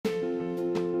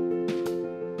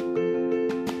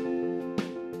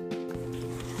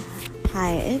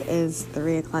Hi, it is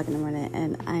 3 o'clock in the morning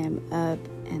and I am up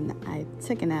and I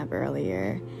took a nap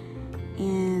earlier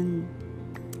and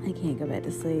I can't go back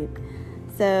to sleep.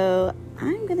 So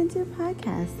I'm going to do a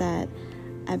podcast that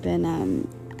I've been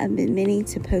meaning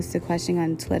to post a question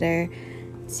on Twitter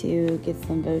to get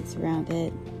some votes around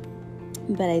it.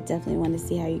 But I definitely want to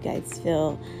see how you guys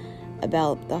feel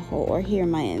about the whole, or hear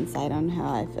my insight on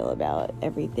how I feel about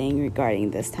everything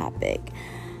regarding this topic.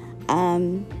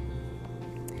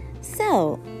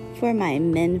 So, for my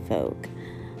men folk,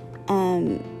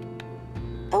 a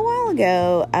while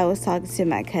ago, I was talking to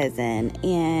my cousin,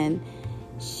 and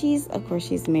she's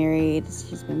married.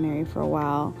 She's been married for a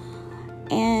while,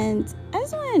 and I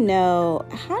just want to know,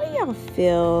 how do y'all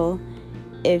feel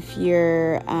if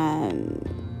your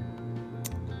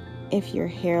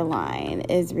hairline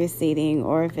is receding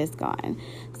or if it's gone?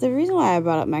 So the reason why I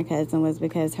brought up my cousin was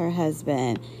because her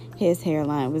husband, his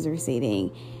hairline was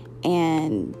receding,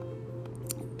 and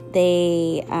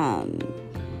he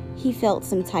felt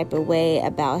some type of way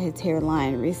about his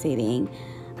hairline receding.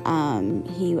 I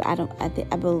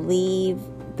believe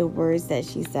the words that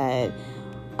she said,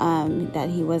 that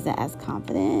he wasn't as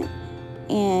confident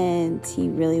and he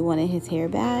really wanted his hair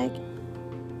back.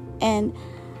 And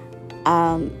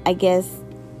I guess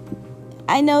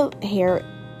I know your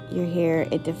hair,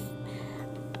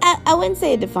 I wouldn't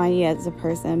say it defines you as a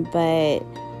person, but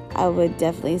I would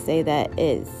definitely say that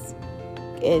it's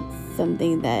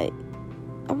something that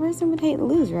a person would hate to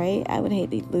lose, right? I would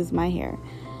hate to lose my hair.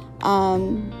 But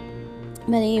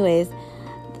anyways,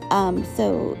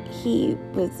 so his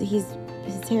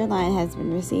hairline has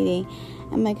been receding,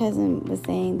 and my cousin was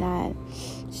saying that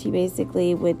she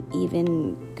basically would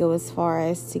even go as far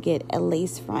as to get a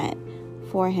lace front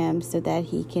for him so that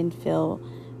he can feel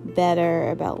better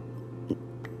about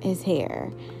his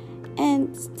hair.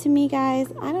 And to me,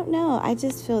 guys, I don't know. I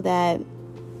just feel that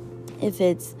if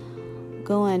it's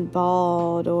going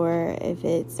bald or if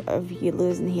you're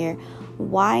losing hair,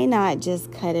 why not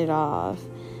just cut it off?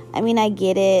 I mean, I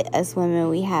get it. Us women,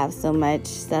 we have so much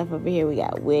stuff over here. We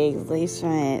got wigs, lace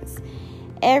fronts,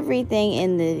 everything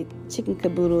in the chicken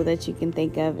caboodle that you can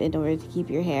think of in order to keep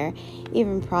your hair,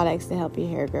 even products to help your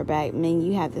hair grow back. I mean,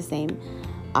 you have the same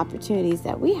opportunities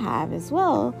that we have as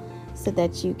well, so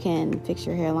that you can fix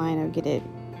your hairline or get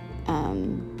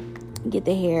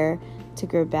the hair to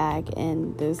grow back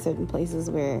in those certain places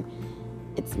where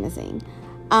it's missing.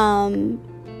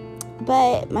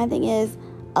 But my thing is,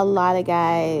 a lot of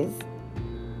guys,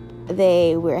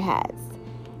 they wear hats.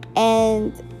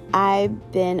 And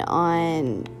I've been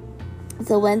on...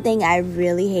 So one thing I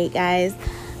really hate, guys,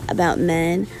 about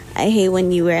men, I hate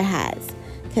when you wear hats.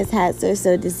 Because hats are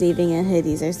so deceiving and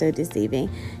hoodies are so deceiving.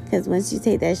 Because once you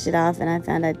take that shit off and I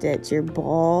found out that you're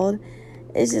bald,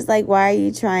 it's just like, why are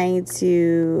you trying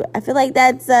to... I feel like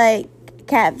that's like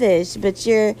catfish, but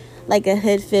you're like a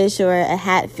hood fish or a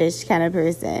hat fish kind of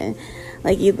person.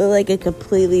 Like, you look like a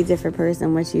completely different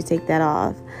person once you take that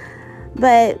off.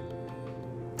 But,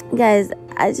 guys,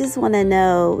 I just want to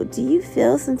know, do you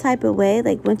feel some type of way?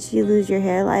 Like, once you lose your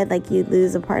hairline, like you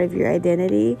lose a part of your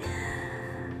identity?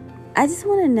 I just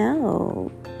want to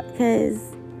know. Because,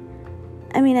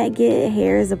 I mean, I get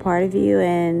hair is a part of you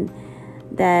and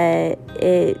that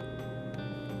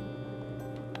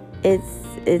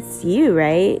it's you,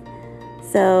 right?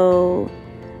 So,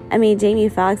 I mean, Jamie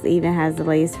Foxx even has the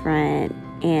lace front,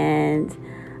 and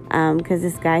because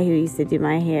this guy who used to do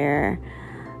my hair,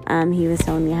 he was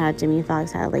telling me how Jamie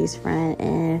Foxx had a lace front,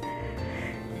 and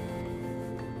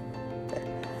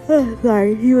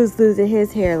he was losing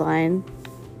his hairline.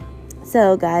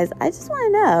 So, guys, I just want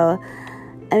to know.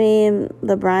 I mean,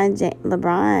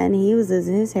 LeBron, he was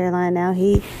losing his hairline. Now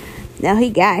he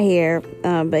got hair,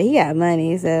 but he got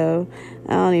money, so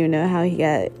I don't even know how he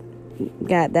got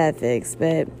that fixed.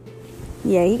 But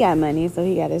yeah, he got money, so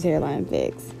he got his hairline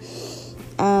fixed.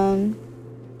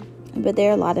 But there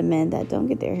are a lot of men that don't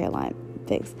get their hairline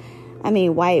fixed. I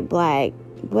mean, white, black,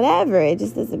 whatever. It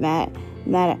just doesn't matter.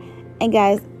 And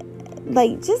guys,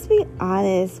 like, just be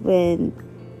honest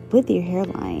with your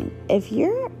hairline. If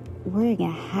you're wearing a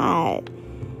hat,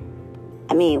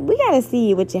 I mean, we gotta see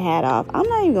you with your hat off. I'm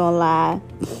not even gonna lie.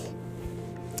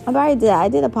 I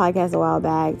did a podcast a while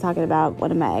back talking about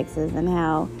one of my exes and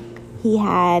how he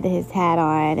had his hat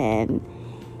on, and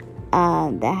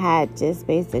the hat just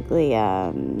basically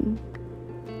I don't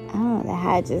know, the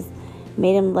hat just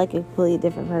made him like a completely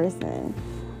different person.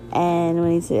 And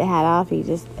when he took the hat off, he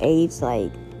just aged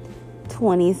like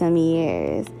 20 some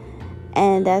years.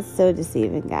 And that's so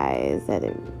deceiving, guys, that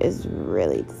it is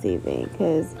really deceiving.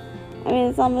 Because, I mean,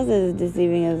 it's almost as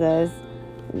deceiving as us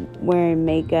wearing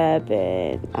makeup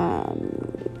and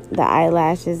the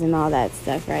eyelashes and all that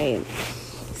stuff, right?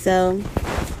 So,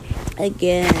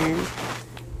 again,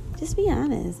 just be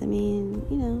honest. I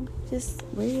mean, just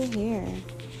wear your hair.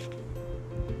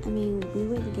 I mean, we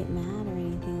wouldn't get mad or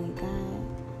anything like that.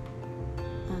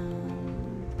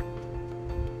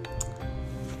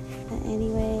 But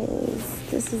anyways,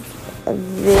 this is a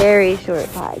very short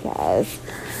podcast.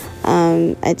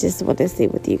 I just want to see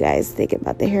what you guys think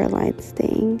about the hairlines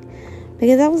thing.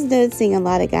 Because I was noticing a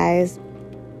lot of guys,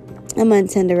 I'm on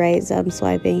Tinder, right? So I'm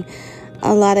swiping.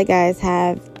 A lot of guys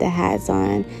have the hats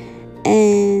on.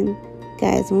 And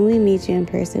guys, when we meet you in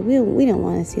person, we don't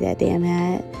want to see that damn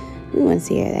hat. We want to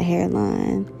see that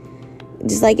hairline.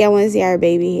 Just like y'all want to see our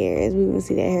baby hairs. We want to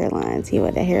see that hairline. See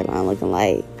what that hairline looking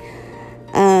like.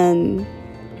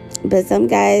 But some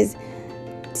guys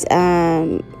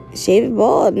shave it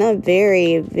bald. And I'm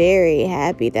very, very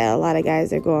happy that a lot of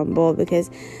guys are going bald, because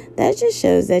that just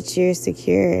shows that you're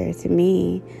secure to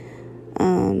me.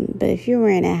 But if you're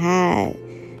wearing a hat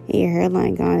and your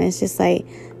hairline gone, it's just like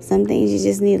some things you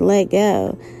just need to let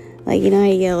go. Like, how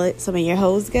you gotta let some of your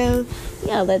hoes go? You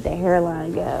gotta let the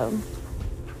hairline go.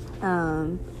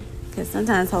 Because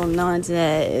sometimes holding on to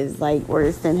that is like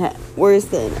worse than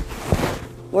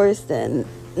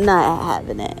not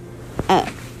having it.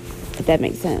 If that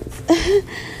makes sense.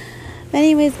 But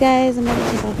anyways, guys, I'm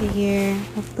gonna jump off of here.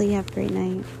 Hopefully you have a great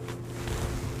night.